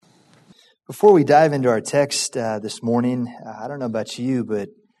Before we dive into our text this morning, I don't know about you, but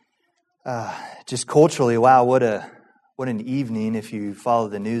just culturally, wow, what an evening if you follow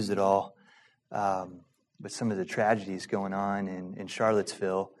the news at all, with some of the tragedies going on in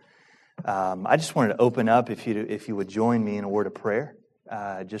Charlottesville. I just wanted to open up, if you would join me in a word of prayer,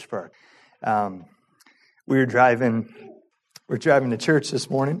 just for. We're driving to church this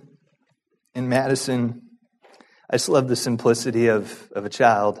morning in Madison. I just love the simplicity of a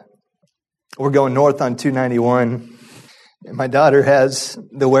child. We're going north on 291, and my daughter has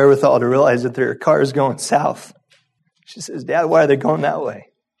the wherewithal to realize that their car is going south. She says, "Dad, why are they going that way?"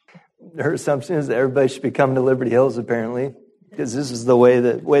 Her assumption is that everybody should be coming to Liberty Hills, apparently, because this is the way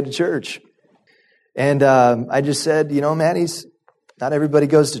to church. And I just said, Maddie's, not everybody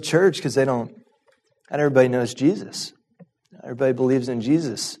goes to church because not everybody knows Jesus. Not everybody believes in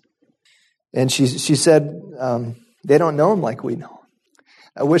Jesus. And she said, they don't know him like we know him.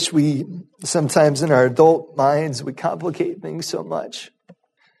 I wish sometimes in our adult minds, we complicate things so much.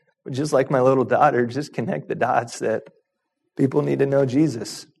 But just like my little daughter, just connect the dots that people need to know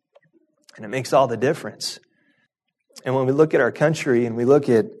Jesus. And it makes all the difference. And when we look at our country and we look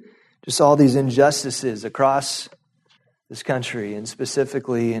at just all these injustices across this country, and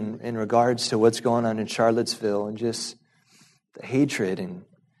specifically in regards to what's going on in Charlottesville, and just the hatred and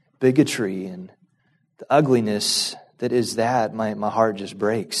bigotry and the ugliness that is that, my heart just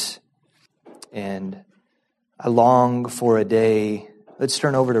breaks. And I long for a day. Let's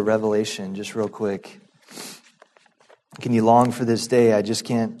turn over to Revelation just real quick. Can you long for this day? I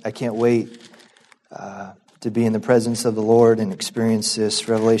can't wait to be in the presence of the Lord and experience this.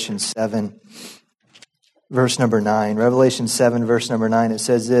 Revelation 7, verse number 9. Revelation 7, verse number 9, it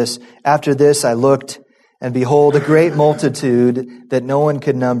says this: "After this I looked, and behold, a great multitude that no one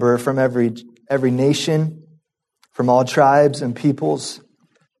could number, from every nation, from all tribes and peoples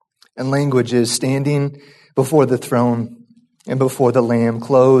and languages, standing before the throne and before the Lamb,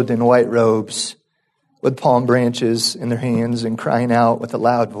 clothed in white robes, with palm branches in their hands, and crying out with a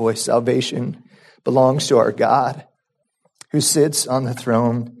loud voice, 'Salvation belongs to our God, who sits on the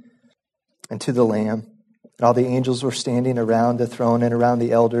throne, and to the Lamb.' And all the angels were standing around the throne and around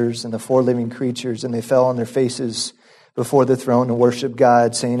the elders and the four living creatures, and they fell on their faces before the throne and worshiped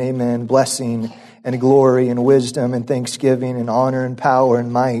God, saying, 'Amen, blessing and glory and wisdom and thanksgiving and honor and power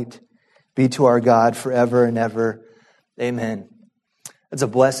and might be to our God forever and ever. Amen.'" That's a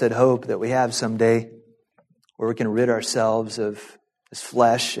blessed hope that we have someday, where we can rid ourselves of this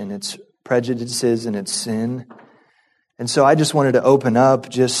flesh and its prejudices and its sin. And so I just wanted to open up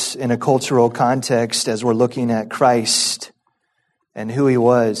just in a cultural context as we're looking at Christ and who he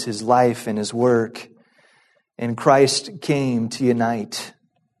was, his life and his work. And Christ came to unite.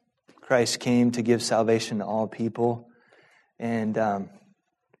 Christ came to give salvation to all people. And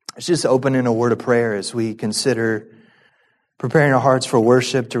let's just open in a word of prayer as we consider preparing our hearts for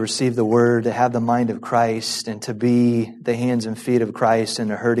worship, to receive the word, to have the mind of Christ, and to be the hands and feet of Christ in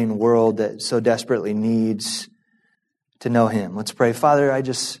a hurting world that so desperately needs to know him. Let's pray. Father, I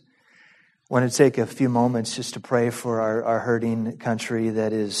just want to take a few moments just to pray for our hurting country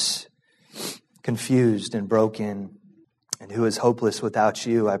that is confused and broken, and who is hopeless without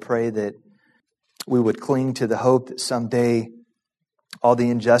you. I pray that we would cling to the hope that someday all the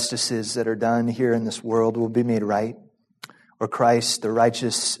injustices that are done here in this world will be made right, or Christ, the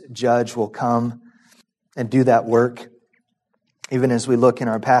righteous judge, will come and do that work. Even as we look in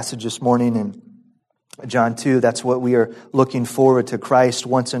our passage this morning in John 2, that's what we are looking forward to Christ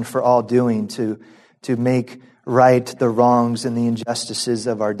once and for all doing, to make right the wrongs and the injustices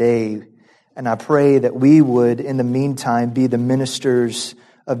of our day. And I pray that we would, in the meantime, be the ministers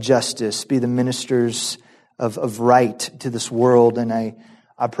of justice, be the ministers of right to this world. And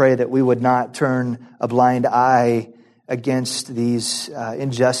I pray that we would not turn a blind eye against these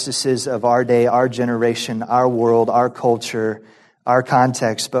injustices of our day, our generation, our world, our culture, our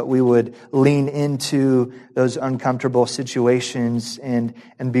context, but we would lean into those uncomfortable situations and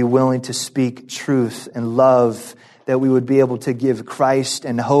be willing to speak truth and love, that we would be able to give Christ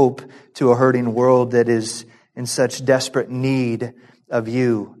and hope to a hurting world that is in such desperate need of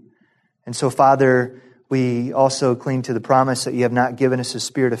you. And so, Father, we also cling to the promise that you have not given us a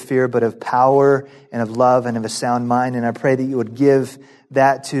spirit of fear, but of power and of love and of a sound mind. And I pray that you would give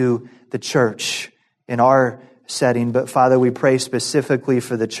that to the church in our setting. But Father, we pray specifically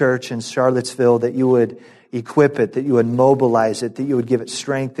for the church in Charlottesville, that you would equip it, that you would mobilize it, that you would give it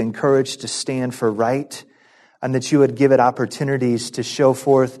strength and courage to stand for right, and that you would give it opportunities to show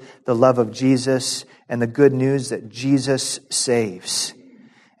forth the love of Jesus and the good news that Jesus saves.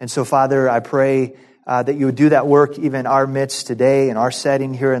 And so, Father, I pray that you would do that work even in our midst today, in our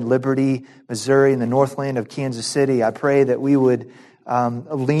setting here in Liberty, Missouri, in the Northland of Kansas City. I pray that we would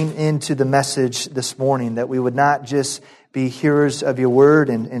lean into the message this morning, that we would not just be hearers of your word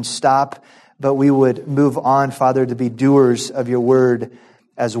and stop, but we would move on, Father, to be doers of your word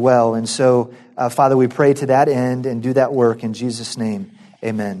as well. And so, Father, we pray to that end and do that work in Jesus' name.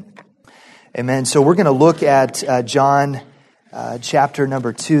 Amen. Amen. So we're going to look at John chapter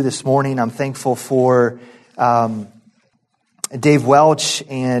number 2 this morning. I'm thankful for Dave Welch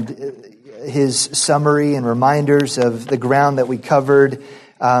and his summary and reminders of the ground that we covered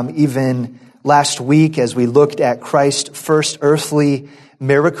even last week as we looked at Christ's first earthly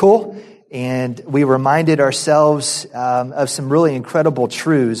miracle. And we reminded ourselves of some really incredible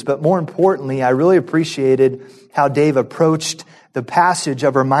truths. But more importantly, I really appreciated how Dave approached the passage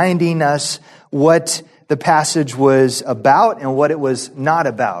of reminding us what the passage was about and what it was not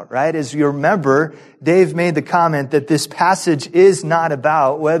about, right? As you remember, Dave made the comment that this passage is not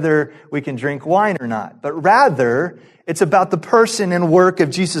about whether we can drink wine or not, but rather it's about the person and work of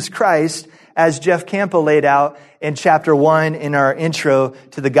Jesus Christ, as Jeff Campa laid out in chapter 1 in our intro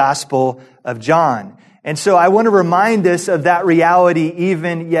to the Gospel of John. And so I want to remind us of that reality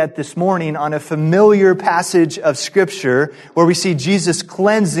even yet this morning on a familiar passage of Scripture where we see Jesus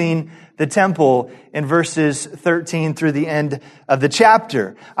cleansing the temple in verses 13 through the end of the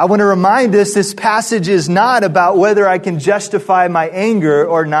chapter. I want to remind us this passage is not about whether I can justify my anger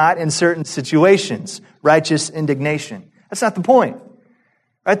or not in certain situations, righteous indignation. That's not the point.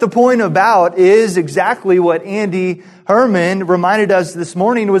 Right? The point about is exactly what Andy Herman reminded us this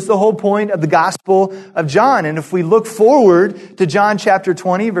morning was the whole point of the Gospel of John. And if we look forward to John chapter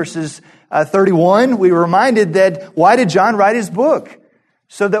 20, verses 31, we were reminded that why did John write his book?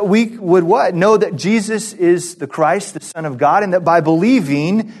 So that we would what? Know that Jesus is the Christ, the Son of God, and that by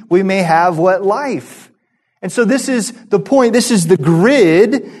believing we may have what? Life. And so this is the point, this is the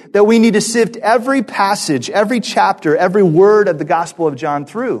grid that we need to sift every passage, every chapter, every word of the Gospel of John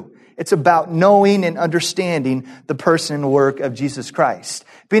through. It's about knowing and understanding the person and work of Jesus Christ.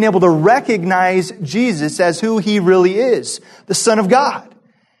 Being able to recognize Jesus as who He really is, the Son of God.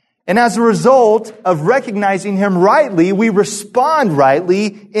 And as a result of recognizing Him rightly, we respond rightly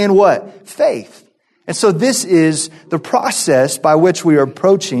in what? Faith. And so this is the process by which we are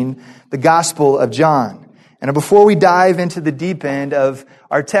approaching the Gospel of John. And before we dive into the deep end of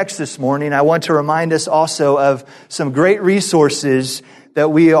our text this morning, I want to remind us also of some great resources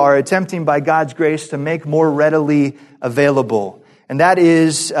that we are attempting by God's grace to make more readily available. And that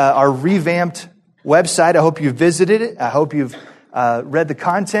is our revamped website. I hope you've visited it. I hope you've read the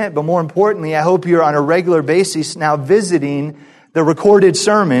content, but more importantly, I hope you're on a regular basis now visiting the recorded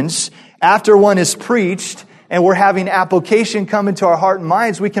sermons after one is preached and we're having application come into our heart and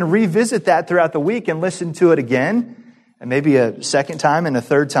minds. We can revisit that throughout the week and listen to it again, and maybe a second time and a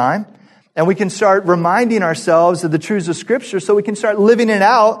third time. And we can start reminding ourselves of the truths of Scripture so we can start living it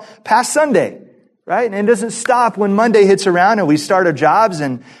out past Sunday, right? And it doesn't stop when Monday hits around and we start our jobs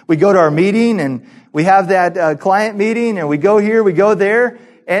and we go to our meeting and we have that client meeting and we go here, we go there,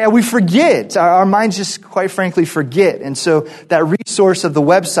 and we forget. Our minds just, quite frankly, forget. And so that resource of the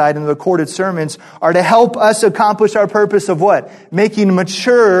website and the recorded sermons are to help us accomplish our purpose of what? Making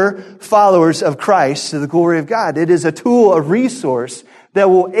mature followers of Christ to the glory of God. It is a tool, a resource that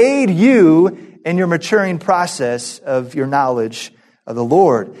will aid you in your maturing process of your knowledge of the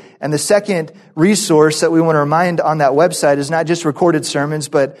Lord. And the second resource that we want to remind on that website is not just recorded sermons,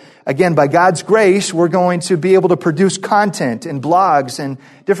 but again, by God's grace, we're going to be able to produce content and blogs and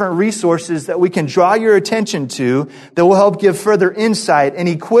different resources that we can draw your attention to that will help give further insight and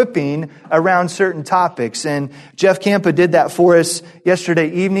equipping around certain topics. And Jeff Campa did that for us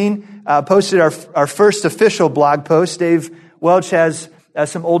yesterday evening, posted our first official blog post. Dave Welch has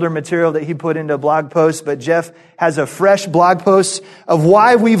some older material that he put into a blog post, but Jeff has a fresh blog post of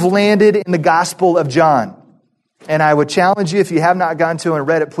why we've landed in the Gospel of John. And I would challenge you, if you have not gone to and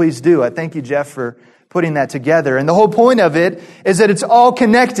read it, please do. I thank you, Jeff, for putting that together. And the whole point of it is that it's all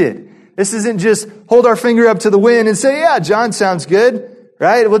connected. This isn't just hold our finger up to the wind and say, yeah, John sounds good,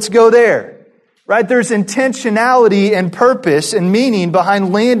 right? Let's go there. Right? There's intentionality and purpose and meaning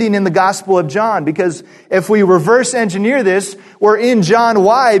behind landing in the Gospel of John. Because if we reverse engineer this, we're in John.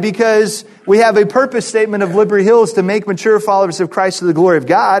 Why? Because we have a purpose statement of Liberty Hills to make mature followers of Christ to the glory of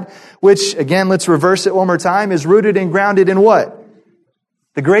God, which, again, let's reverse it one more time, is rooted and grounded in what?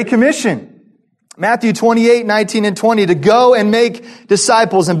 The Great Commission. Matthew 28, 19 and 20, to go and make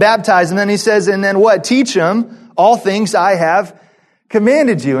disciples and baptize. And then he says, and then what? Teach them all things I have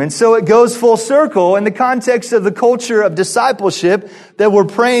commanded you. And so it goes full circle in the context of the culture of discipleship that we're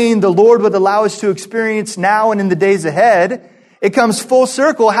praying the Lord would allow us to experience now and in the days ahead. It comes full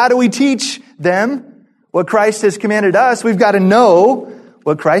circle. How do we teach them what Christ has commanded us? We've got to know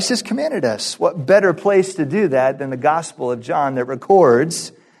what Christ has commanded us. What better place to do that than the Gospel of John that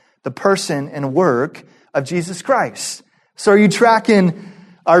records the person and work of Jesus Christ? So are you tracking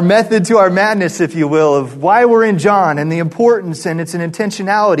our method to our madness, if you will, of why we're in John and the importance and its an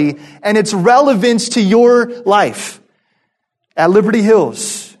intentionality and its relevance to your life at Liberty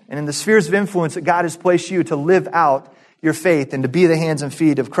Hills and in the spheres of influence that God has placed you to live out your faith and to be the hands and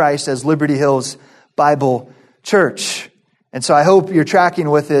feet of Christ as Liberty Hills Bible Church? And so I hope you're tracking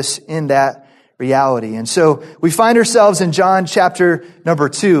with us in that reality. And so we find ourselves in John chapter number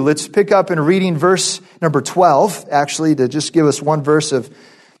 2. Let's pick up in reading verse number 12, actually, to just give us one verse of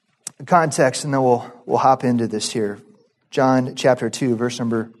context, and then we'll hop into this here. John chapter 2, verse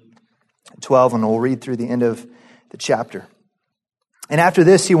number 12, and we'll read through the end of the chapter. And after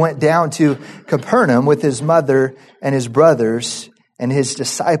this, he went down to Capernaum with his mother and his brothers and his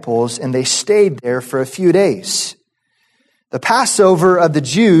disciples, and they stayed there for a few days. The Passover of the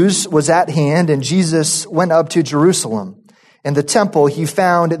Jews was at hand, and Jesus went up to Jerusalem. In the temple, he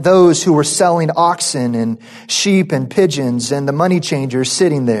found those who were selling oxen and sheep and pigeons, and the money changers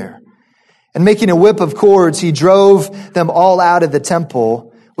sitting there. And making a whip of cords, he drove them all out of the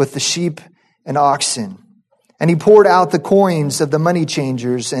temple with the sheep and oxen. And he poured out the coins of the money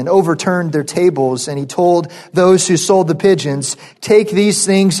changers and overturned their tables. And he told those who sold the pigeons, "Take these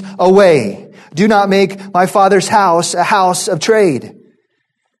things away. Do not make my Father's house a house of trade."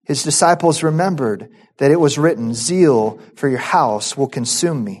 His disciples remembered that it was written, "Zeal for your house will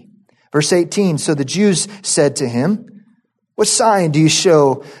consume me." Verse 18, so the Jews said to him, "What sign do you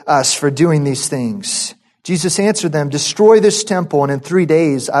show us for doing these things?" Jesus answered them, "Destroy this temple, and in 3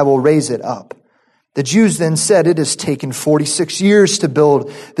 days I will raise it up." The Jews then said, "It has taken 46 years to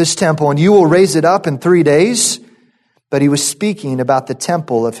build this temple, and you will raise it up in 3 days?" But he was speaking about the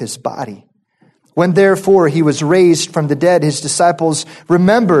temple of his body. When therefore he was raised from the dead, his disciples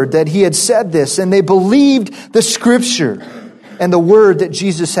remembered that he had said this, and they believed the scripture and the word that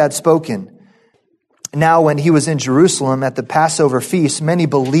Jesus had spoken. Now when he was in Jerusalem at the Passover feast, many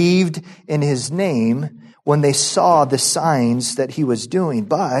believed in his name when they saw the signs that he was doing.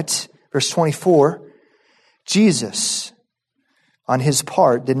 But, verse 24, Jesus, on his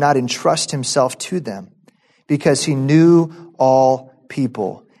part, did not entrust himself to them because he knew all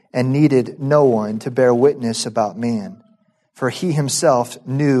people and needed no one to bear witness about man, for he himself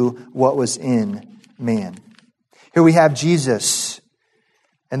knew what was in man. Here we have Jesus.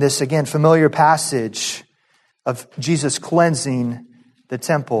 And this, again, familiar passage of Jesus cleansing the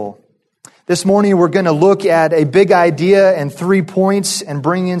temple. This morning, we're going to look at a big idea and 3 points and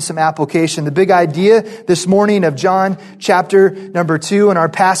bring in some application. The big idea this morning of John chapter number 2 and our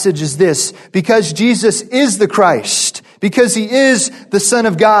passage is this: because Jesus is the Christ, because he is the Son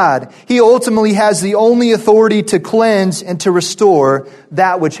of God, he ultimately has the only authority to cleanse and to restore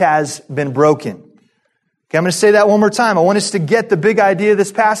that which has been broken. Okay, I'm going to say that one more time. I want us to get the big idea of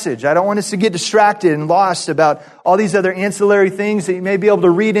this passage. I don't want us to get distracted and lost about all these other ancillary things that you may be able to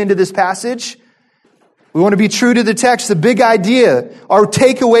read into this passage. We want to be true to the text. The big idea, our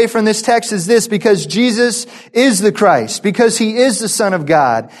takeaway from this text is this: because Jesus is the Christ, because he is the Son of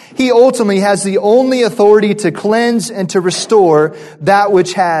God, he ultimately has the only authority to cleanse and to restore that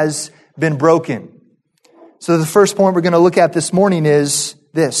which has been broken. So the first point we're going to look at this morning is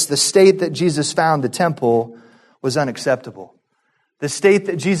this: the state that Jesus found the temple was unacceptable. The state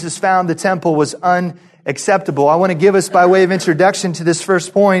that Jesus found the temple was unacceptable. I want to give us, by way of introduction to this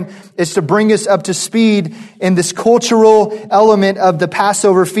first point, is to bring us up to speed in this cultural element of the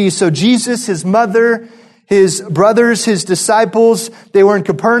Passover feast. So Jesus, his mother, his brothers, his disciples, they were in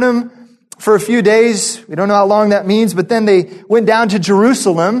Capernaum for a few days. We don't know how long that means, but then they went down to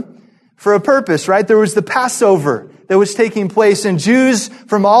Jerusalem for a purpose, right? There was the Passover that was taking place, and Jews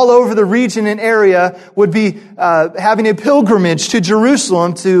from all over the region and area would be having a pilgrimage to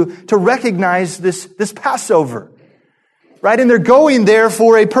Jerusalem to recognize this Passover, right? And they're going there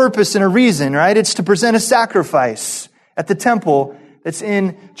for a purpose and a reason, right? It's to present a sacrifice at the temple that's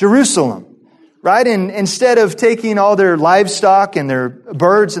in Jerusalem, right? And instead of taking all their livestock and their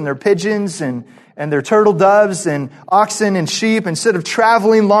birds and their pigeons and their turtle doves and oxen and sheep, instead of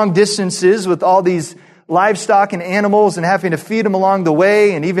traveling long distances with all these livestock and animals and having to feed them along the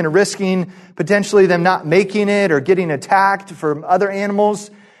way and even risking potentially them not making it or getting attacked from other animals,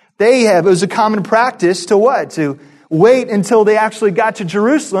 it was a common practice to what? To wait until they actually got to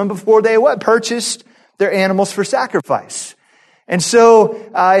Jerusalem before they purchased their animals for sacrifice. And so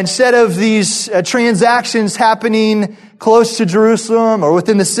instead of these transactions happening close to Jerusalem or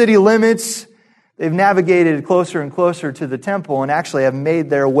within the city limits, they've navigated closer and closer to the temple and actually have made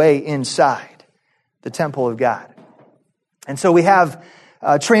their way inside the temple of God. And so we have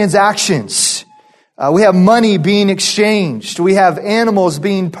transactions. We have money being exchanged. We have animals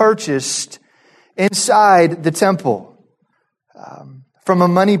being purchased inside the temple. From a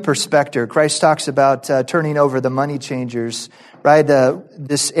money perspective, Christ talks about turning over the money changers, right?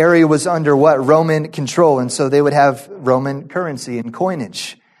 This area was under what? Roman control. And so they would have Roman currency and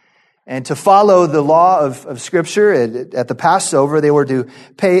coinage. And to follow the law of Scripture at the Passover, they were to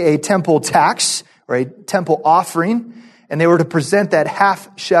pay a temple tax or a temple offering. And they were to present that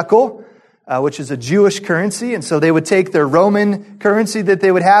half shekel, which is a Jewish currency. And so they would take their Roman currency that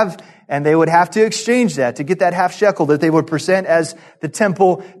they would have, and they would have to exchange that to get that half shekel that they would present as the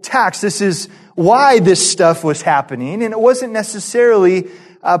temple tax. This is why this stuff was happening. And it wasn't necessarily,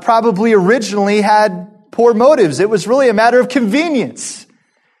 probably originally had poor motives. It was really a matter of convenience.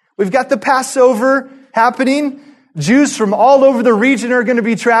 We've got the Passover happening. Jews from all over the region are going to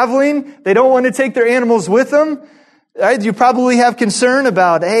be traveling. They don't want to take their animals with them. Right? You probably have concern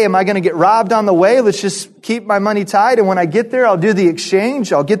about, hey, am I going to get robbed on the way? Let's just keep my money tied. And when I get there, I'll do the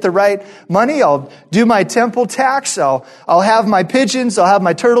exchange. I'll get the right money. I'll do my temple tax. I'll have my pigeons. I'll have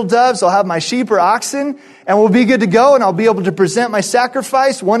my turtle doves. I'll have my sheep or oxen. And we'll be good to go. And I'll be able to present my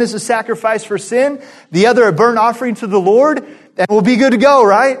sacrifice. One is a sacrifice for sin. The other, a burnt offering to the Lord. And we'll be good to go,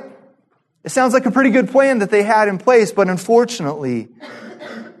 right? It sounds like a pretty good plan that they had in place. But unfortunately,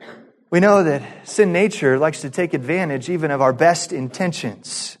 we know that sin nature likes to take advantage even of our best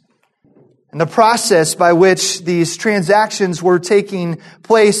intentions. And the process by which these transactions were taking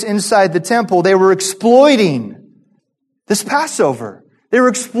place inside the temple, they were exploiting this Passover. They were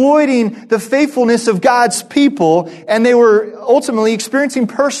exploiting the faithfulness of God's people, and they were ultimately experiencing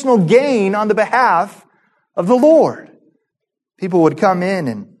personal gain on the behalf of the Lord. People would come in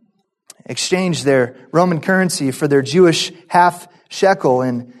and exchange their Roman currency for their Jewish half shekel,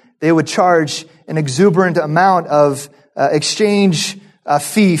 and they would charge an exuberant amount of exchange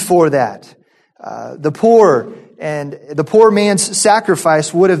fee for that. The poor man's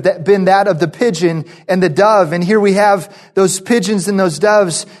sacrifice would have been that of the pigeon and the dove. And here we have those pigeons and those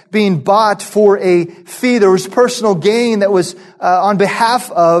doves being bought for a fee. There was personal gain that was on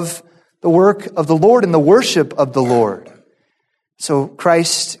behalf of the work of the Lord and the worship of the Lord. So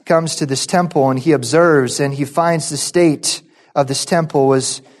Christ comes to this temple and he observes and he finds the state of this temple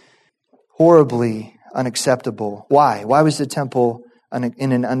was horribly unacceptable. Why? Why was the temple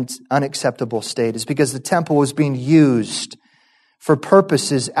in an unacceptable state? It's because the temple was being used for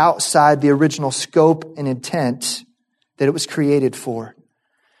purposes outside the original scope and intent that it was created for.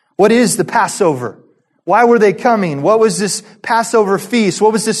 What is the Passover? Why were they coming? What was this Passover feast?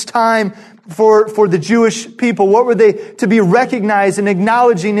 What was this time for the Jewish people? What were they to be recognized and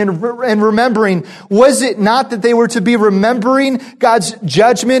acknowledging and remembering? Was it not that they were to be remembering God's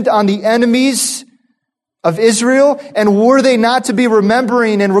judgment on the enemies of Israel? And were they not to be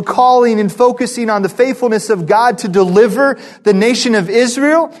remembering and recalling and focusing on the faithfulness of God to deliver the nation of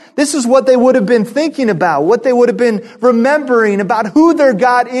Israel? This is what they would have been thinking about, what they would have been remembering about who their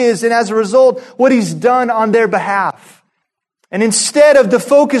God is, and as a result, what He's done on their behalf. And instead of the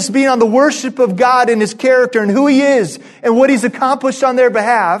focus being on the worship of God and His character and who He is and what He's accomplished on their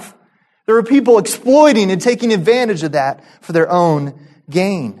behalf, there were people exploiting and taking advantage of that for their own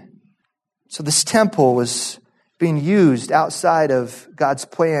gain. So this temple was being used outside of God's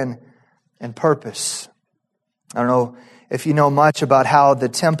plan and purpose. I don't know if you know much about how the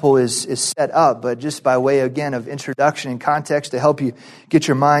temple is set up, but just by way, again, of introduction and context to help you get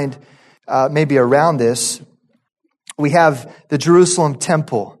your mind maybe around this, we have the Jerusalem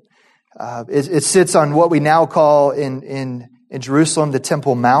temple. It sits on what we now call in Jerusalem the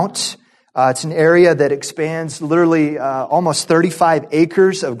Temple Mount. It's an area that expands literally almost 35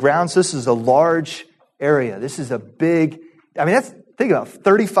 acres of ground. So this is a large area. This is a big, think about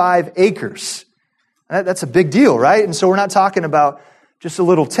 35 acres. That's a big deal, right? And so we're not talking about just a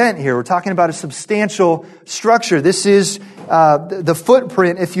little tent here. We're talking about a substantial structure. This is the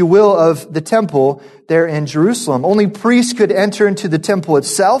footprint, if you will, of the temple there in Jerusalem. Only priests could enter into the temple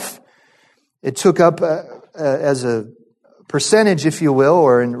itself. It took up as a percentage, if you will,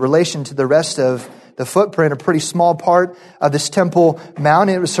 or in relation to the rest of the footprint, a pretty small part of this temple mount.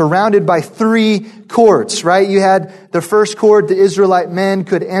 It was surrounded by 3 courts, right? You had the first court, the Israelite men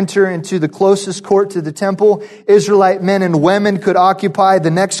could enter into the closest court to the temple. Israelite men and women could occupy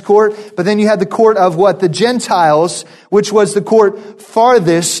the next court. But then you had the court of what? The Gentiles, which was the court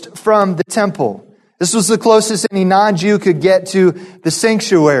farthest from the temple. This was the closest any non-Jew could get to the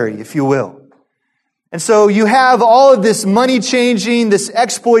sanctuary, if you will. And so you have all of this money changing, this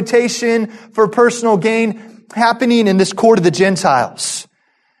exploitation for personal gain happening in this court of the Gentiles.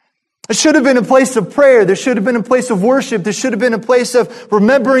 It should have been a place of prayer. There should have been a place of worship. There should have been a place of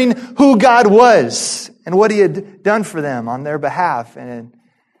remembering who God was and what He had done for them on their behalf. And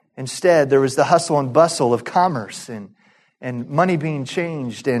instead, there was the hustle and bustle of commerce and money being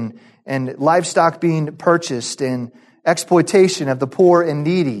changed and livestock being purchased and exploitation of the poor and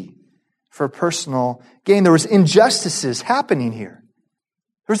needy for personal gain. There was injustices happening here.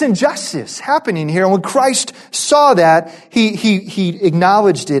 There was injustice happening here. And when Christ saw that, He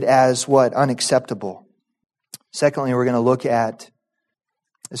acknowledged it as what? Unacceptable. Secondly, we're going to look at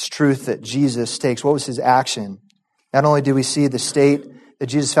this truth that Jesus takes. What was His action? Not only do we see the state that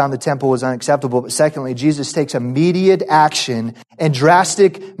Jesus found the temple was unacceptable, but secondly, Jesus takes immediate action and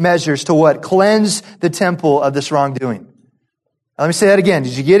drastic measures to what? Cleanse the temple of this wrongdoing. Let me say that again.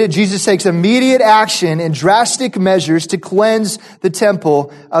 Did you get it? Jesus takes immediate action and drastic measures to cleanse the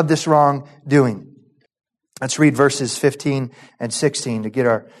temple of this wrongdoing. Let's read verses 15 and 16 to get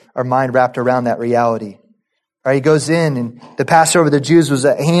our mind wrapped around that reality. All right, He goes in, and the Passover of the Jews was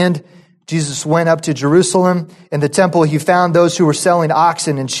at hand. Jesus went up to Jerusalem. In the temple, He found those who were selling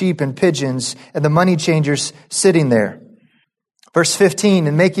oxen and sheep and pigeons and the money changers sitting there. Verse 15,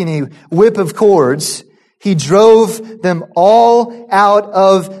 and making a whip of cords, He drove them all out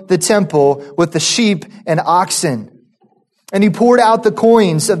of the temple with the sheep and oxen. And He poured out the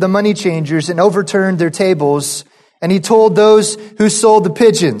coins of the money changers and overturned their tables. And He told those who sold the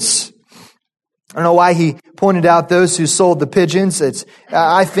pigeons. I don't know why He pointed out those who sold the pigeons.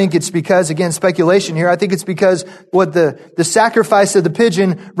 I think it's because, again, speculation here, I think it's because what the sacrifice of the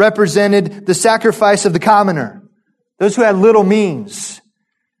pigeon represented the sacrifice of the commoner. Those who had little means.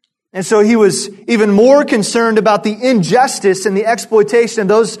 And so He was even more concerned about the injustice and the exploitation of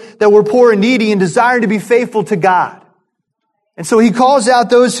those that were poor and needy and desiring to be faithful to God. And so He calls out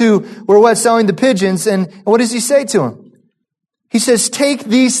those who were selling the pigeons, and what does He say to them? He says, "Take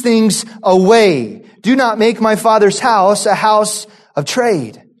these things away. Do not make my Father's house a house of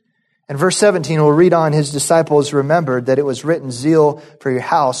trade." And verse 17, we'll read on, His disciples remembered that it was written, "Zeal for your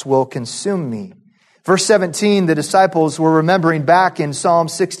house will consume me." Verse 17, the disciples were remembering back in Psalm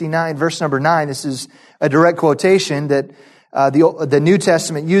 69, verse number 9. This is a direct quotation that the New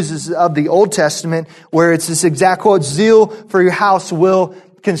Testament uses of the Old Testament, where it's this exact quote, "Zeal for your house will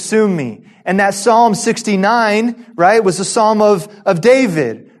consume me." And that Psalm 69, right, was a psalm of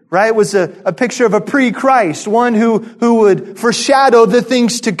David, right? It was a picture of a pre-Christ, one who would foreshadow the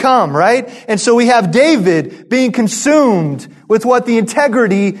things to come, right? And so we have David being consumed with what the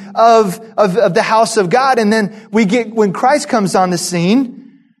integrity of the house of God. And then we get, when Christ comes on the scene,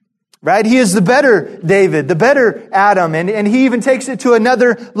 right? He is the better David, the better Adam. And He even takes it to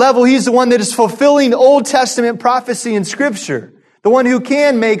another level. He's the one that is fulfilling Old Testament prophecy in Scripture. The one who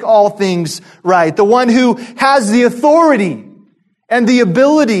can make all things right. The one who has the authority and the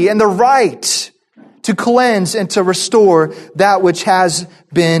ability and the right to cleanse and to restore that which has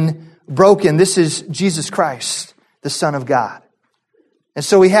been broken. This is Jesus Christ, the Son of God. And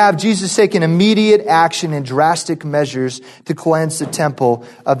so we have Jesus taking immediate action and drastic measures to cleanse the temple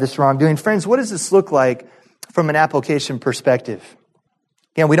of this wrongdoing. Friends, what does this look like from an application perspective?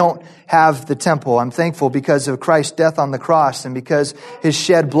 Again, we don't have the temple. I'm thankful because of Christ's death on the cross and because His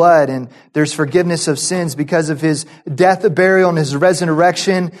shed blood, and there's forgiveness of sins because of His death, burial, and His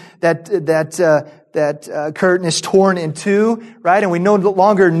resurrection. That curtain is torn in two, right? And we no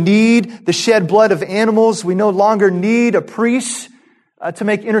longer need the shed blood of animals. We no longer need a priest to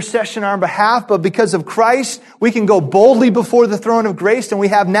make intercession on our behalf, but because of Christ, we can go boldly before the throne of grace, and we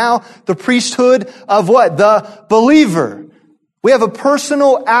have now the priesthood of what? The believer. We have a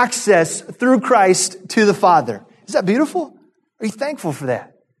personal access through Christ to the Father. Is that beautiful? Are you thankful for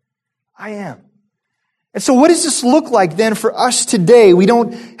that? I am. And so what does this look like then for us today? We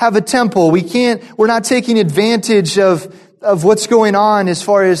don't have a temple. We're not taking advantage of what's going on as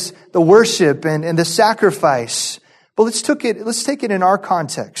far as the worship and the sacrifice. But let's take it in our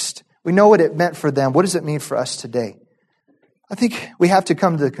context. We know what it meant for them. What does it mean for us today? I think we have to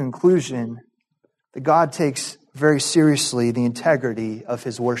come to the conclusion that God takes very seriously the integrity of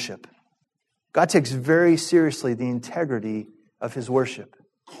His worship. God takes very seriously the integrity of His worship.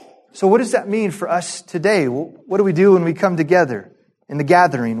 So what does that mean for us today? What do we do when we come together in the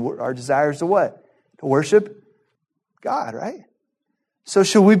gathering? Our desire is to what? To worship God, right? So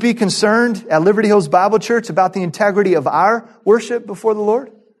should we be concerned at Liberty Hills Bible Church about the integrity of our worship before the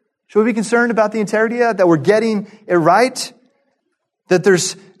Lord? Should we be concerned about the integrity that we're getting it right? that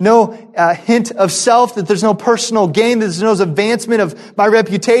there's no hint of self, that there's no personal gain, that there's no advancement of my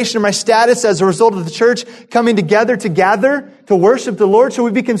reputation or my status as a result of the church coming together to gather to worship the Lord. Should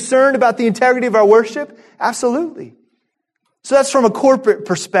we be concerned about the integrity of our worship? Absolutely. So that's from a corporate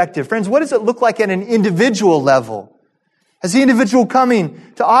perspective. Friends, what does it look like at an individual level? As the individual coming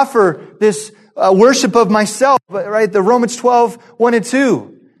to offer this worship of myself, right? The Romans 12, 1 and 2.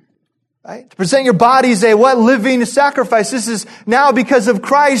 Right? To present your bodies a what? Living sacrifice. This is now because of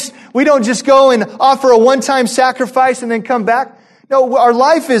Christ. We don't just go and offer a one-time sacrifice and then come back. No, our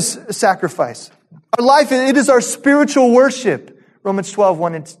life is a sacrifice. Our life, it is our spiritual worship. Romans 12,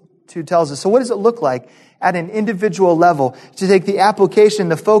 1 and 2 tells us. So what does it look like at an individual level to take the application,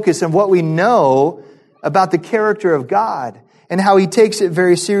 the focus, and what we know about the character of God and how He takes it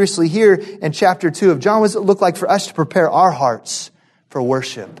very seriously here in chapter 2 of John? What does it look like for us to prepare our hearts for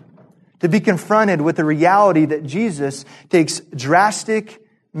worship? To be confronted with the reality that Jesus takes drastic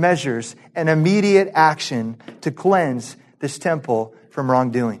measures and immediate action to cleanse this temple from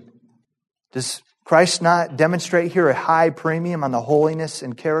wrongdoing. Does Christ not demonstrate here a high premium on the holiness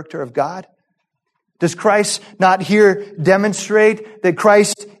and character of God? Does Christ not here demonstrate that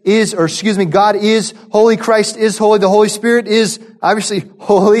God is holy, Christ is holy, the Holy Spirit is obviously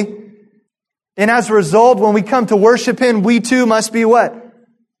holy? And as a result, when we come to worship Him, we too must be what?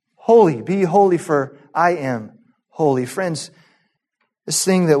 Holy. Be holy, for I am holy. Friends, this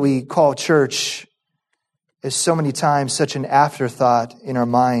thing that we call church is so many times such an afterthought in our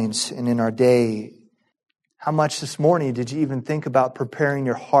minds and in our day. How much this morning did you even think about preparing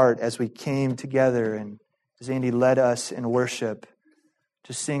your heart as we came together and as Andy led us in worship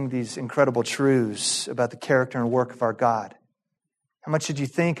to sing these incredible truths about the character and work of our God? How much did you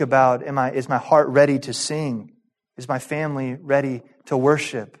think about, is my heart ready to sing? Is my family ready to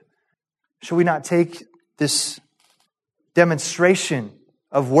worship? Should we not take this demonstration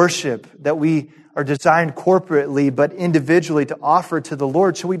of worship that we are designed corporately but individually to offer to the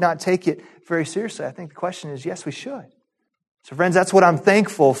Lord, should we not take it very seriously? I think the question is, yes, we should. So friends, that's what I'm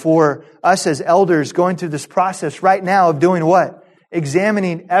thankful for us as elders going through this process right now of doing what?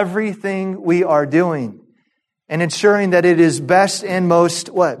 Examining everything we are doing and ensuring that it is best and most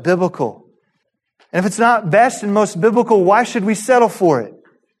what? Biblical. And if it's not best and most biblical, why should we settle for it?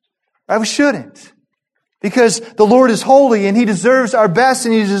 Right? We shouldn't. Because the Lord is holy and He deserves our best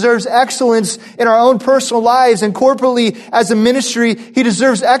and He deserves excellence in our own personal lives, and corporately as a ministry, He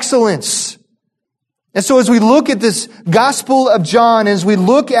deserves excellence. And so as we look at this Gospel of John, as we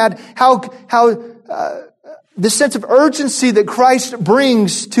look at how the sense of urgency that Christ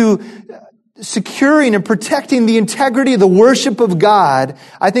brings to securing and protecting the integrity of the worship of God,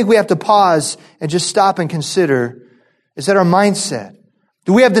 I think we have to pause and just stop and consider, is that our mindset?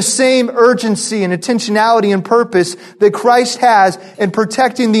 Do we have the same urgency and intentionality and purpose that Christ has in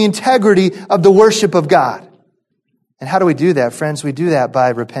protecting the integrity of the worship of God? And how do we do that, friends? We do that by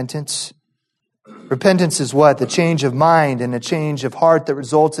repentance. Repentance is what? The change of mind and a change of heart that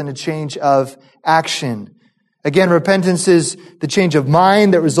results in a change of action. Again, repentance is the change of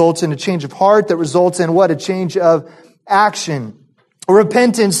mind that results in a change of heart that results in what? A change of action.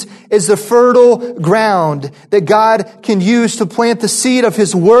 Repentance is the fertile ground that God can use to plant the seed of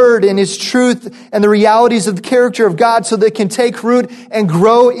His Word and His truth and the realities of the character of God so that it can take root and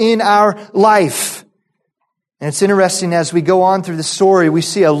grow in our life. And it's interesting, as we go on through the story, we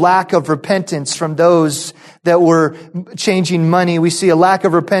see a lack of repentance from those that were changing money. We see a lack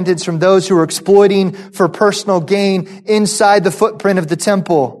of repentance from those who were exploiting for personal gain inside the footprint of the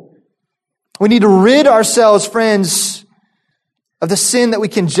temple. We need to rid ourselves, friends, of the sin that we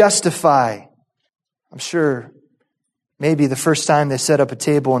can justify. I'm sure maybe the first time they set up a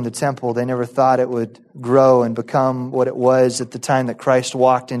table in the temple, they never thought it would grow and become what it was at the time that Christ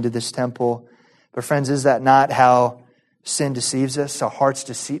walked into this temple. But friends, is that not how sin deceives us? Our heart's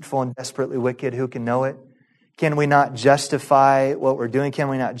deceitful and desperately wicked. Who can know it? Can we not justify what we're doing? Can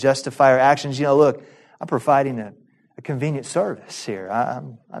we not justify our actions? Look, I'm providing a convenient service here.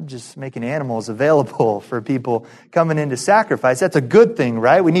 I'm just making animals available for people coming in to sacrifice. That's a good thing,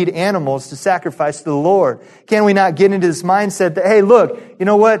 right? We need animals to sacrifice to the Lord. Can we not get into this mindset that, hey, look, you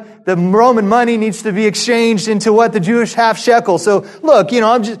know what? The Roman money needs to be exchanged into what? The Jewish half shekel. So look,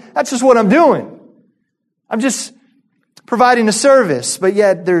 that's just what I'm doing. I'm just providing a service. But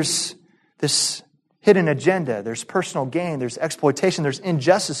yet there's this hidden agenda. There's personal gain. There's exploitation. There's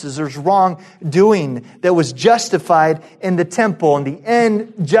injustices. There's wrongdoing that was justified in the temple. And the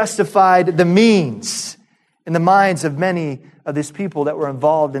end justified the means in the minds of many of these people that were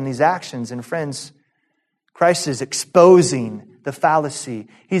involved in these actions. And friends, Christ is exposing the fallacy.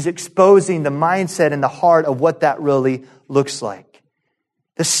 He's exposing the mindset and the heart of what that really looks like.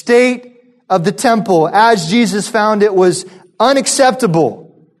 The state of the temple, as Jesus found it, was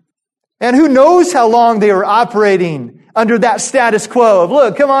unacceptable. And who knows how long they were operating under that status quo of,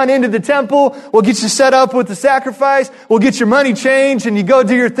 look, come on into the temple, we'll get you set up with the sacrifice, we'll get your money changed, and you go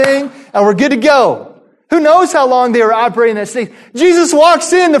do your thing, and we're good to go. Who knows how long they were operating that state? Jesus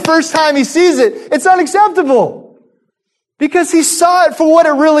walks in the first time he sees it. It's unacceptable. Because he saw it for what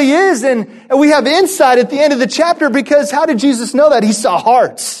it really is. And we have insight at the end of the chapter because how did Jesus know that? He saw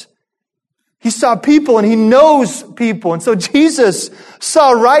hearts. He saw people and he knows people. And so Jesus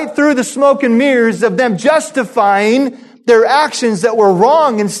saw right through the smoke and mirrors of them justifying their actions that were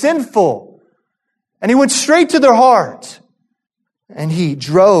wrong and sinful. And he went straight to their heart. And he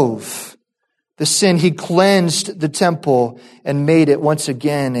drove the sin. He cleansed the temple and made it once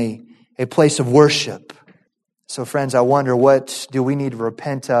again a place of worship. So friends, I wonder, what do we need to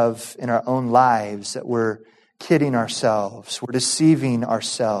repent of in our own lives that we're kidding ourselves, we're deceiving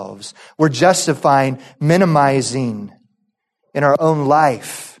ourselves, we're justifying, minimizing in our own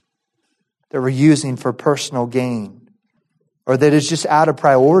life that we're using for personal gain, or that is just out of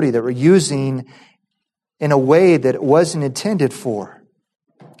priority, that we're using in a way that it wasn't intended for.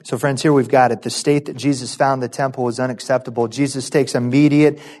 So friends, here we've got it. The state that Jesus found the temple was unacceptable. Jesus takes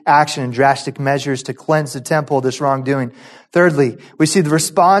immediate action and drastic measures to cleanse the temple of this wrongdoing. Thirdly, we see the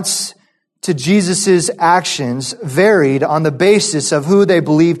response to Jesus' actions varied on the basis of who they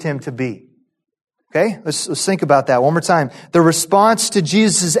believed him to be. Okay? Let's think about that one more time. The response to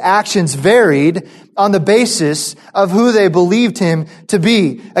Jesus' actions varied on the basis of who they believed him to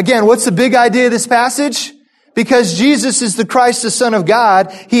be. Again, what's the big idea of this passage? Because Jesus is the Christ, the Son of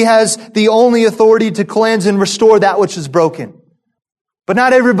God, he has the only authority to cleanse and restore that which is broken. But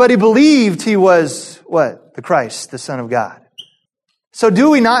not everybody believed he was, what? The Christ, the Son of God. So do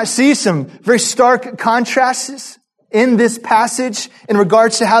we not see some very stark contrasts in this passage in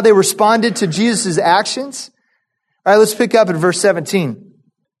regards to how they responded to Jesus' actions? All right, let's pick up at verse 17.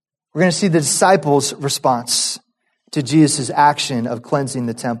 We're going to see the disciples' response to Jesus' action of cleansing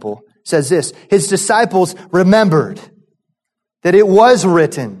the temple. It says this, his disciples remembered that it was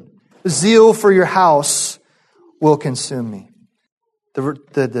written, zeal for your house will consume me.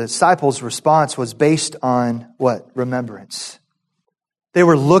 The disciples' response was based on what? Remembrance. They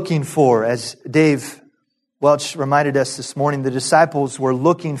were looking for, as Dave Welch reminded us this morning, the disciples were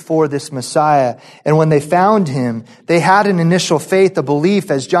looking for this Messiah. And when they found him, they had an initial faith, a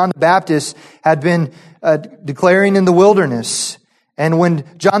belief, as John the Baptist had been declaring in the wilderness. And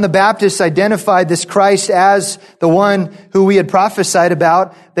when John the Baptist identified this Christ as the one who we had prophesied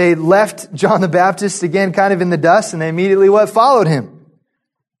about, they left John the Baptist again kind of in the dust, and they immediately followed him.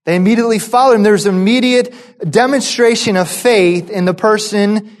 They immediately followed him. There's immediate demonstration of faith in the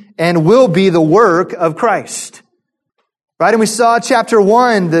person and will be the work of Christ. Right? And we saw chapter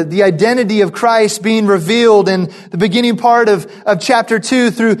 1, the identity of Christ being revealed in the beginning part of chapter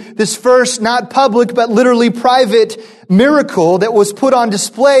 2 through this first, not public, but literally private miracle that was put on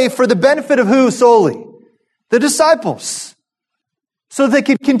display for the benefit of who solely? The disciples. So they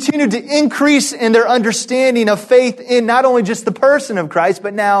could continue to increase in their understanding of faith in not only just the person of Christ,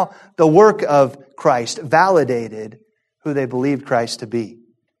 but now the work of Christ, validated who they believed Christ to be.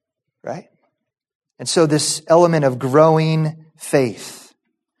 Right? And so this element of growing faith.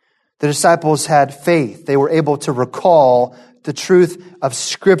 The disciples had faith. They were able to recall the truth of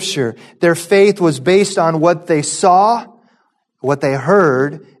Scripture. Their faith was based on what they saw, what they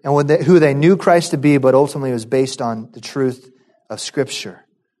heard, and who they knew Christ to be, but ultimately it was based on the truth of Scripture.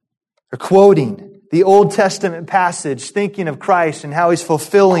 They're quoting the Old Testament passage, thinking of Christ and how he's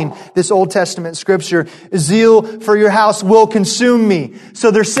fulfilling this Old Testament Scripture. Zeal for your house will consume me. So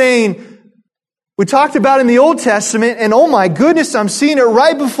they're saying, we talked about in the Old Testament, and oh my goodness, I'm seeing it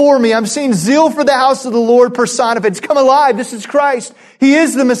right before me. I'm seeing zeal for the house of the Lord personified. It's come alive. This is Christ. He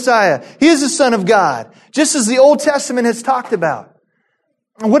is the Messiah. He is the Son of God, just as the Old Testament has talked about.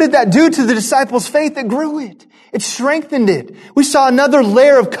 And what did that do to the disciples' faith? It grew it. It strengthened it. We saw another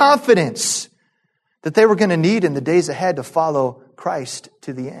layer of confidence that they were going to need in the days ahead to follow Christ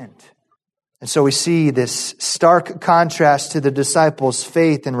to the end. And so we see this stark contrast to the disciples'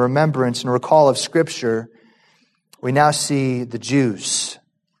 faith and remembrance and recall of Scripture. We now see the Jews.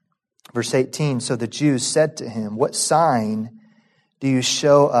 Verse 18, so the Jews said to him, what sign do you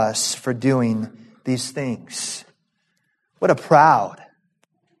show us for doing these things? What a proud,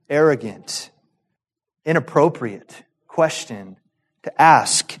 arrogant, inappropriate question to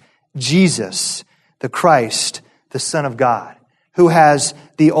ask Jesus, the Christ, the Son of God, who has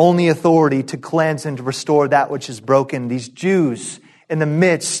the only authority to cleanse and to restore that which is broken. These Jews, in the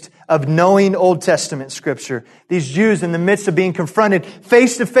midst of knowing Old Testament Scripture. These Jews, in the midst of being confronted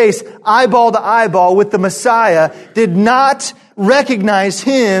face to face, eyeball to eyeball with the Messiah, did not recognize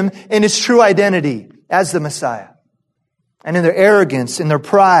Him in His true identity as the Messiah. And in their arrogance, in their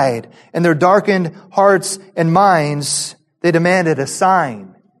pride, in their darkened hearts and minds, they demanded a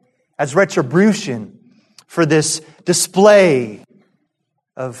sign as retribution for this display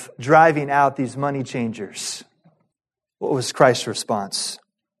of driving out these money changers. What was Christ's response?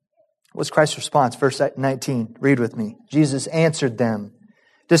 What was Christ's response? Verse 19, read with me. Jesus answered them,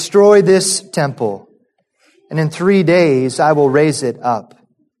 "Destroy this temple, and in 3 days I will raise it up."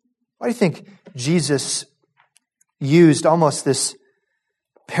 Why do you think Jesus used almost this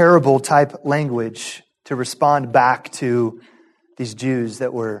parable type language to respond back to these Jews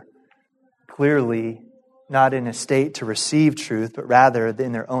that were clearly not in a state to receive truth, but rather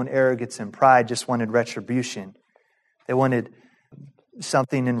in their own arrogance and pride just wanted retribution? They wanted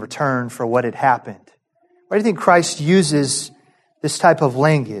something in return for what had happened. Why do you think Christ uses this type of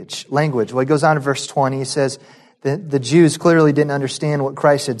language? Well, he goes on in verse 20. He says, the Jews clearly didn't understand what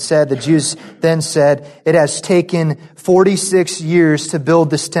Christ had said. The Jews then said, "It has taken 46 years to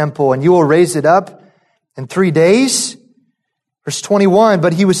build this temple, and you will raise it up in 3 days?" Verse 21,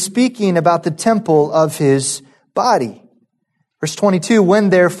 but he was speaking about the temple of his body. Verse 22, when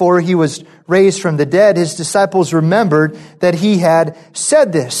therefore he was raised from the dead, his disciples remembered that he had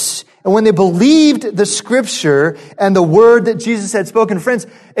said this. And when they believed the Scripture and the word that Jesus had spoken, friends,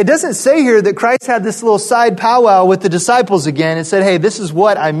 it doesn't say here that Christ had this little side powwow with the disciples again and said, "Hey, this is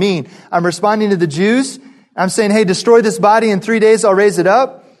what I mean. I'm responding to the Jews. I'm saying, hey, destroy this body. In 3 days, I'll raise it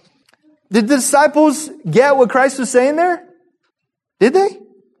up." Did the disciples get what Christ was saying there? Did they?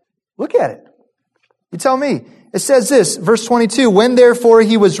 Look at it. You tell me. It says this, verse 22, when therefore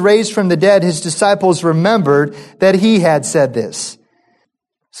he was raised from the dead, his disciples remembered that he had said this.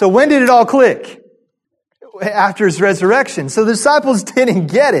 So when did it all click? After his resurrection. So the disciples didn't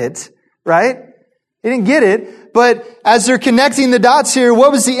get it, right? They didn't get it. But as they're connecting the dots here,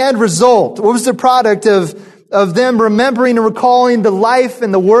 what was the end result? What was the product of them remembering and recalling the life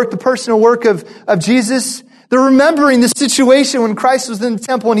and the work, the personal work of Jesus? They're remembering the situation when Christ was in the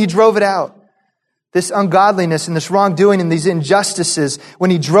temple and he drove it out. This ungodliness and this wrongdoing and these injustices,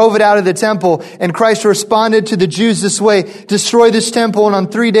 when he drove it out of the temple, and Christ responded to the Jews this way, "Destroy this temple, and on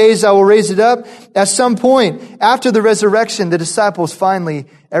 3 days I will raise it up." At some point after the resurrection, the disciples finally,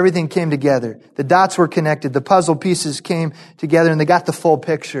 everything came together. The dots were connected. The puzzle pieces came together, and they got the full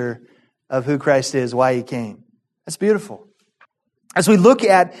picture of who Christ is, why he came. That's beautiful. As we look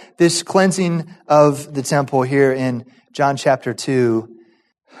at this cleansing of the temple here in John chapter 2,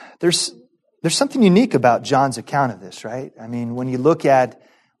 there's something unique about John's account of this, right? I mean, when you look at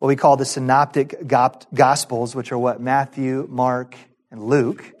what we call the synoptic gospels, which are what? Matthew, Mark, and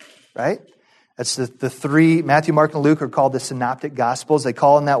Luke, right? That's the three. Matthew, Mark, and Luke are called the synoptic gospels. They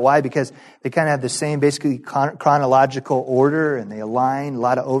call them that. Why? Because they kind of have the same basically chronological order, and they align, a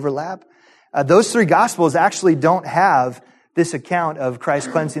lot of overlap. Those three gospels actually don't have this account of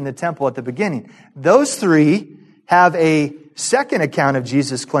Christ cleansing the temple at the beginning. Those three have a second account of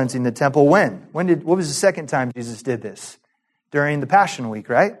Jesus cleansing the temple. When? What was the second time Jesus did this? During the Passion Week,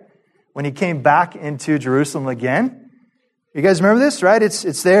 right? When he came back into Jerusalem again. You guys remember this, right?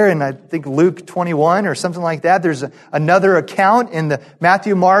 It's there in, I think, Luke 21 or something like that. There's another account in the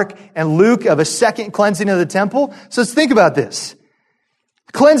Matthew, Mark, and Luke of a second cleansing of the temple. So let's think about this.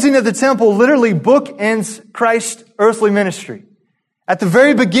 Cleansing of the temple literally bookends Christ's earthly ministry. At the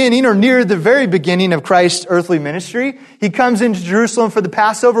very beginning, or near the very beginning of Christ's earthly ministry, he comes into Jerusalem for the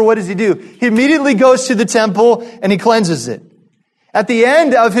Passover. What does he do? He immediately goes to the temple and he cleanses it. At the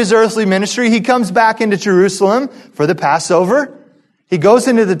end of his earthly ministry, he comes back into Jerusalem for the Passover. He goes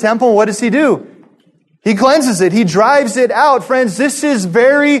into the temple, and what does he do? He cleanses it. He drives it out. Friends, this is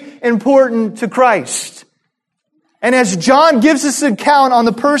very important to Christ. And as John gives us an account on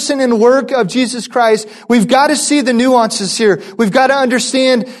the person and work of Jesus Christ, we've got to see the nuances here. We've got to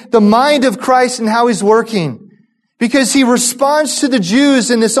understand the mind of Christ and how he's working. Because he responds to the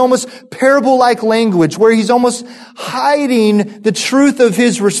Jews in this almost parable-like language where he's almost hiding the truth of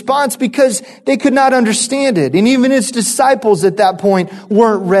his response because they could not understand it. And even his disciples at that point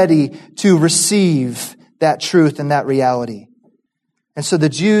weren't ready to receive that truth and that reality. And so the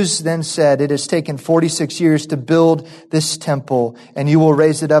Jews then said, "It has taken 46 years to build this temple, and you will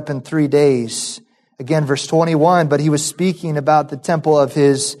raise it up in 3 days." Again, verse 21, but he was speaking about the temple of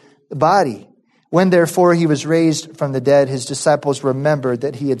his body. When therefore he was raised from the dead, his disciples remembered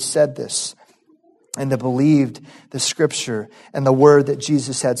that he had said this, and they believed the Scripture and the word that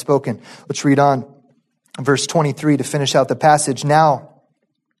Jesus had spoken. Let's read on. Verse 23 to finish out the passage. Now,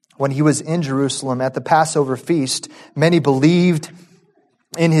 when he was in Jerusalem at the Passover feast, many believed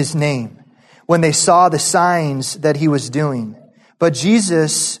in his name when they saw the signs that he was doing. But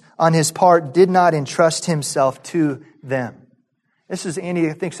Jesus, on his part, did not entrust himself to them. This is, Andy,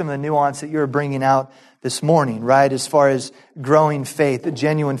 I think some of the nuance that you're bringing out this morning, right? As far as growing faith,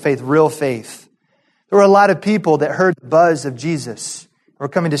 genuine faith, real faith. There were a lot of people that heard the buzz of Jesus, were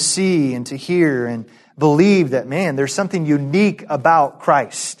coming to see and to hear and believe that, man, there's something unique about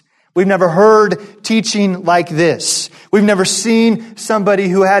Christ. We've never heard teaching like this. We've never seen somebody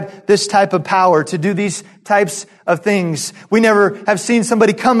who had this type of power to do these types of things. We never have seen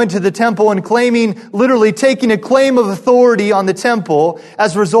somebody come into the temple and literally taking a claim of authority on the temple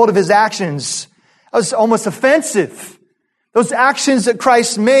as a result of his actions. That was almost offensive. Those actions that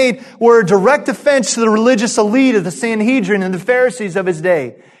Christ made were a direct offense to the religious elite of the Sanhedrin and the Pharisees of his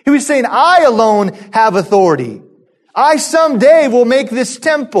day. He was saying, I alone have authority. I someday will make this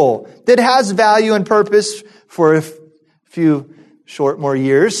temple that has value and purpose for a few short more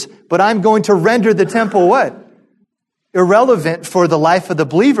years, but I'm going to render the temple what? Irrelevant for the life of the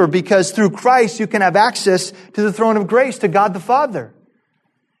believer, because through Christ you can have access to the throne of grace, to God the Father.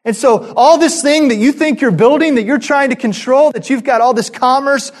 And so all this thing that you think you're building, that you're trying to control, that you've got all this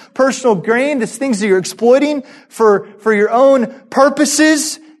commerce, personal gain, these things that you're exploiting for your own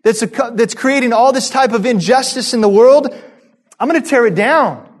purposes, that's creating all this type of injustice in the world, I'm going to tear it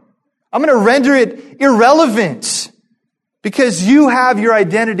down. I'm going to render it irrelevant because you have your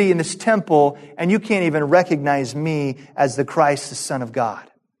identity in this temple and you can't even recognize me as the Christ, the Son of God.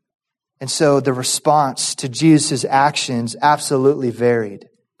 And so the response to Jesus' actions absolutely varied.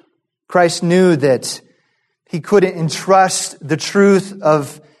 Christ knew that he couldn't entrust the truth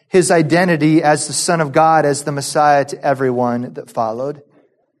of his identity as the Son of God, as the Messiah, to everyone that followed.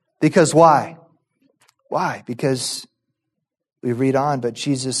 Because why? Why? Because we read on, but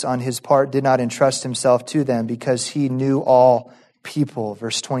Jesus on his part did not entrust himself to them because he knew all people.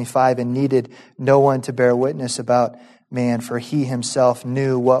 Verse 25, and needed no one to bear witness about man, for he himself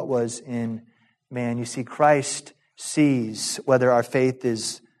knew what was in man. You see, Christ sees whether our faith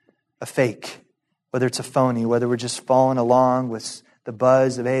is a fake, whether it's a phony, whether we're just following along with the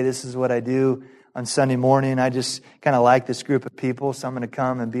buzz of, hey, this is what I do on Sunday morning. I just kind of like this group of people, so I'm going to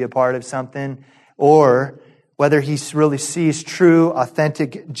come and be a part of something. Or whether he really sees true,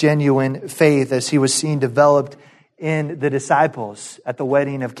 authentic, genuine faith as he was seen developed in the disciples at the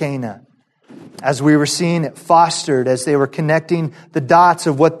wedding of Cana. As we were seeing it fostered, as they were connecting the dots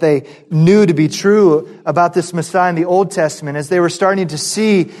of what they knew to be true about this Messiah in the Old Testament, as they were starting to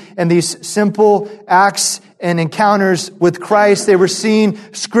see in these simple acts and encounters with Christ, they were seeing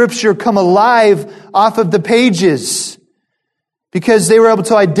Scripture come alive off of the pages because they were able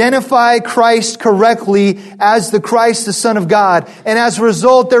to identify Christ correctly as the Christ, the Son of God. And as a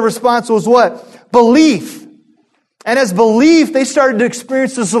result, their response was what? Belief. And as belief, they started to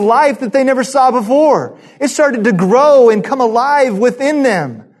experience this life that they never saw before. It started to grow and come alive within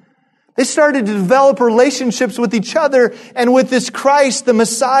them. They started to develop relationships with each other and with this Christ, the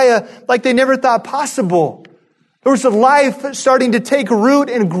Messiah, like they never thought possible. There was a life starting to take root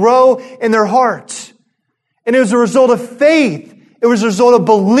and grow in their hearts. And it was a result of faith. It was a result of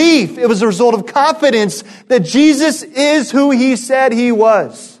belief. It was a result of confidence that Jesus is who He said He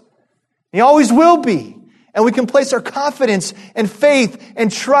was. He always will be. And we can place our confidence and faith and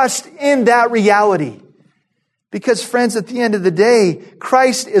trust in that reality. Because, friends, at the end of the day,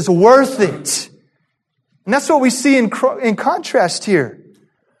 Christ is worth it. And that's what we see in contrast here.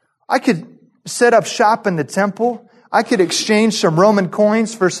 I could set up shop in the temple. I could exchange some Roman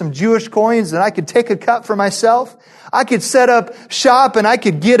coins for some Jewish coins, and I could take a cut for myself. I could set up shop and I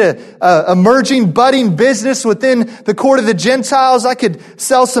could get a emerging, budding business within the court of the Gentiles. I could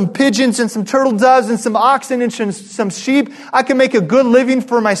sell some pigeons and some turtle doves and some oxen and some sheep. I could make a good living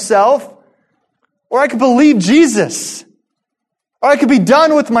for myself. Or I could believe Jesus. Or I could be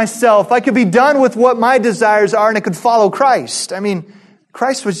done with myself. I could be done with what my desires are and I could follow Christ. I mean,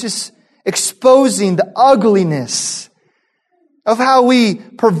 Christ was just exposing the ugliness of how we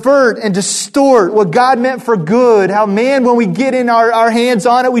pervert and distort what God meant for good. How, man, when we get in our hands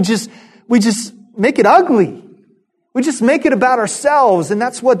on it, we just make it ugly. We just make it about ourselves. And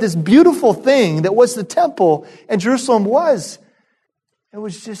that's what this beautiful thing that was the temple in Jerusalem was. It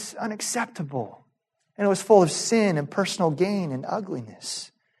was just unacceptable. And it was full of sin and personal gain and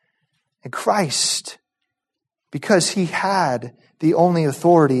ugliness. And Christ, because He had the only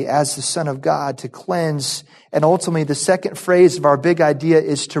authority as the Son of God to cleanse. And ultimately, the second phrase of our big idea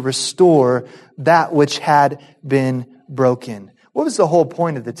is to restore that which had been broken. What was the whole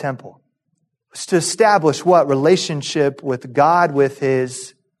point of the temple? It was to establish what? Relationship with God, with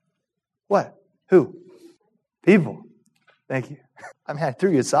His What? Who? People. Thank you. I mean, I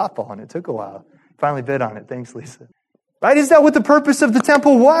threw you a softball and it took a while. Finally bid on it. Thanks, Lisa. Right? Is that what the purpose of the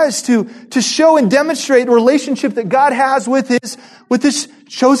temple was? To show and demonstrate the relationship that God has with His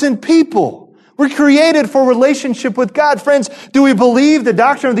chosen people. We're created for relationship with God. Friends, do we believe the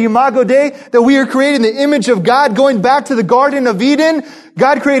doctrine of the Imago Dei, that we are created in the image of God? Going back to the Garden of Eden,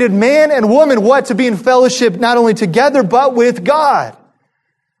 God created man and woman, what? To be in fellowship not only together, but with God.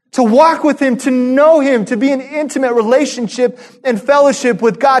 To walk with Him, to know Him, to be in intimate relationship and fellowship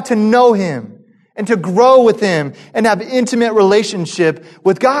with God, to know Him and to grow with Him and have intimate relationship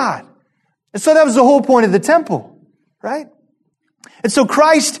with God. And so that was the whole point of the temple, right? And so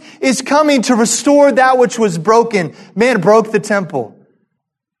Christ is coming to restore that which was broken. Man broke the temple.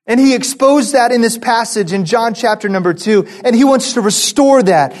 And He exposed that in this passage in John chapter number 2. And He wants to restore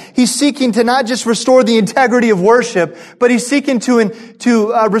that. He's seeking to not just restore the integrity of worship, but He's seeking to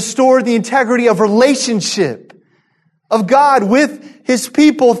restore the integrity of relationship of God with His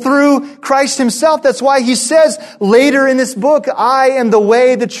people through Christ Himself. That's why He says later in this book, I am the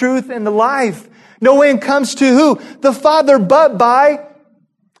way, the truth, and the life. No one comes to who? The Father, but by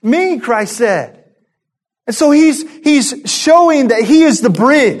me, Christ said. And so He's showing that He is the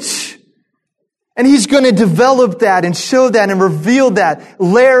bridge. And He's going to develop that and show that and reveal that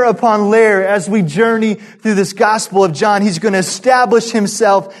layer upon layer as we journey through this Gospel of John. He's going to establish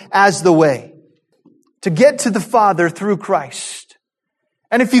Himself as the way to get to the Father through Christ.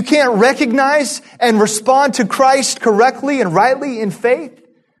 And if you can't recognize and respond to Christ correctly and rightly in faith,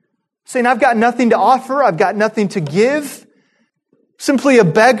 saying, I've got nothing to offer, I've got nothing to give, simply a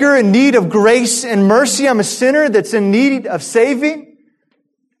beggar in need of grace and mercy, I'm a sinner that's in need of saving,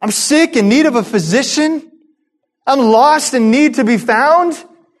 I'm sick in need of a physician, I'm lost in need to be found.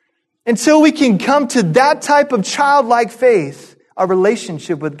 Until we can come to that type of childlike faith, our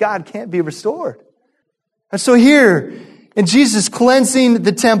relationship with God can't be restored. And so here, in Jesus cleansing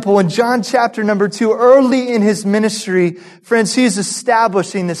the temple in John chapter number 2, early in His ministry, friends, He's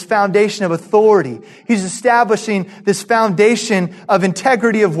establishing this foundation of authority. He's establishing this foundation of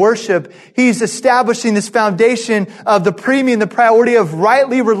integrity of worship. He's establishing this foundation of the premium, the priority of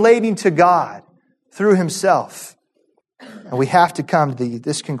rightly relating to God through Himself. And we have to come to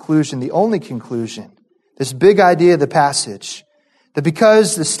this conclusion, the only conclusion, this big idea of the passage, that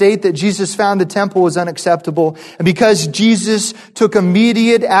because the state that Jesus found the temple was unacceptable, and because Jesus took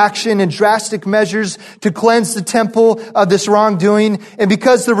immediate action and drastic measures to cleanse the temple of this wrongdoing, and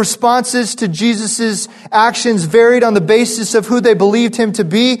because the responses to Jesus' actions varied on the basis of who they believed Him to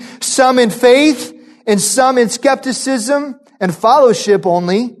be, some in faith and some in skepticism and fellowship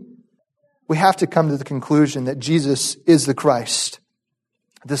only, we have to come to the conclusion that Jesus is the Christ,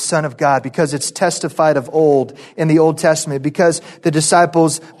 the Son of God, because it's testified of old in the Old Testament, because the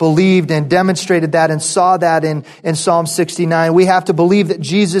disciples believed and demonstrated that and saw that in Psalm 69. We have to believe that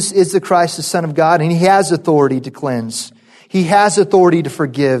Jesus is the Christ, the Son of God, and He has authority to cleanse. He has authority to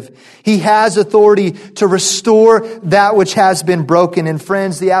forgive. He has authority to restore that which has been broken. And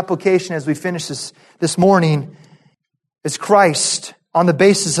friends, the application as we finish this morning is Christ, on the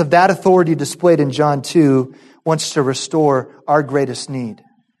basis of that authority displayed in John 2, wants to restore our greatest need.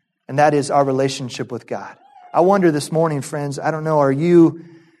 And that is our relationship with God. I wonder this morning, friends, I don't know, are you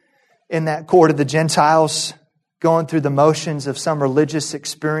in that court of the Gentiles, going through the motions of some religious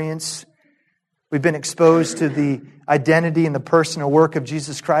experience? We've been exposed to the identity and the personal work of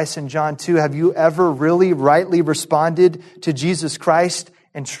Jesus Christ in John 2. Have you ever really rightly responded to Jesus Christ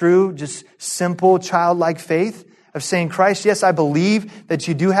in true, just simple, childlike faith? Of saying, Christ, yes, I believe that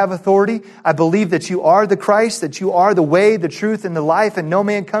you do have authority. I believe that you are the Christ, that you are the way, the truth, and the life, and no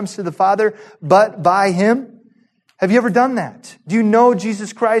man comes to the Father but by Him. Have you ever done that? Do you know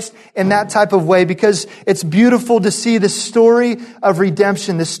Jesus Christ in that type of way? Because it's beautiful to see the story of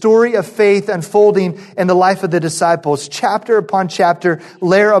redemption, the story of faith unfolding in the life of the disciples. Chapter upon chapter,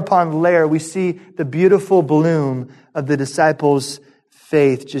 layer upon layer, we see the beautiful bloom of the disciples'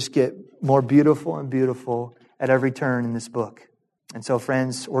 faith just get more beautiful and beautiful at every turn in this book. And so,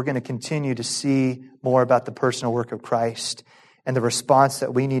 friends, we're going to continue to see more about the personal work of Christ and the response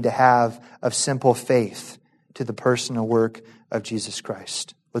that we need to have of simple faith to the personal work of Jesus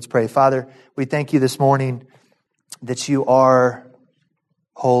Christ. Let's pray. Father, we thank You this morning that You are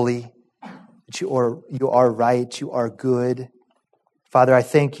holy, that You are right, You are good. Father, I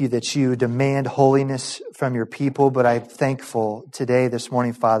thank You that You demand holiness from Your people, but I'm thankful today, this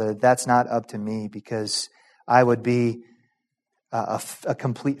morning, Father, that's not up to me, because I would be a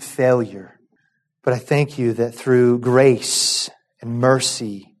complete failure. But I thank You that through grace and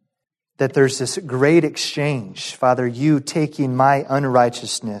mercy, that there's this great exchange. Father, You taking my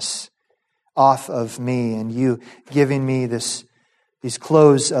unrighteousness off of me, and you giving me these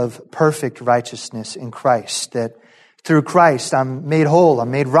clothes of perfect righteousness in Christ, that through Christ I'm made whole,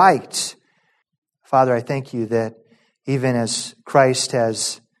 I'm made right. Father, I thank you that even as Christ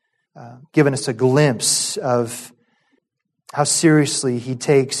has given us a glimpse of how seriously he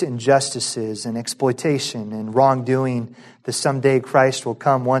takes injustices and exploitation and wrongdoing, that someday Christ will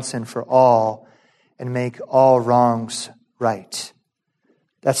come once and for all and make all wrongs right.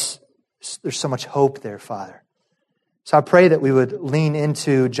 There's so much hope there, Father. So I pray that we would lean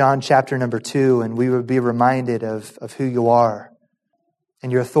into John chapter number 2 and we would be reminded of who you are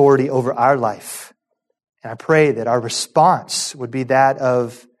and your authority over our life. And I pray that our response would be that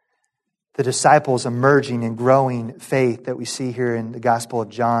of the disciples' emerging and growing faith that we see here in the Gospel of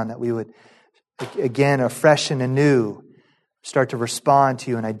John, that we would, again, afresh and anew, start to respond to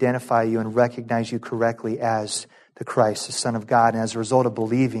you and identify you and recognize you correctly as the Christ, the Son of God. And as a result of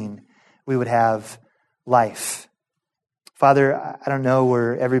believing, we would have life. Father, I don't know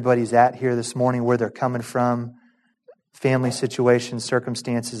where everybody's at here this morning, where they're coming from, family situations,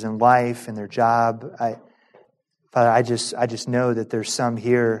 circumstances in life, and their job. Father, I just know that there's some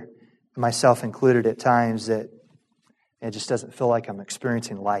here, myself included at times, that it just doesn't feel like I'm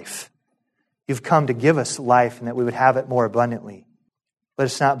experiencing life. You've come to give us life and that we would have it more abundantly. Let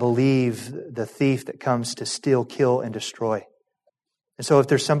us not believe the thief that comes to steal, kill, and destroy. And so if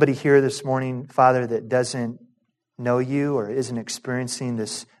there's somebody here this morning, Father, that doesn't know you or isn't experiencing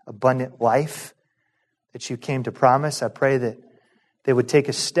this abundant life that you came to promise, I pray that they would take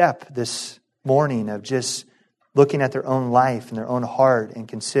a step this morning of just looking at their own life and their own heart and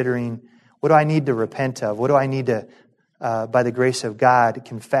considering, what do I need to repent of? What do I need to, by the grace of God,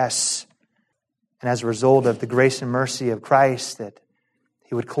 confess? And as a result of the grace and mercy of Christ, that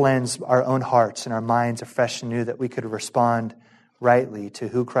He would cleanse our own hearts and our minds afresh and new, that we could respond rightly to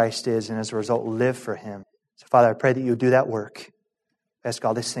who Christ is and as a result live for Him. So Father, I pray that you would do that work. I ask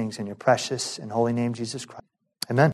all these things in your precious and holy name, Jesus Christ.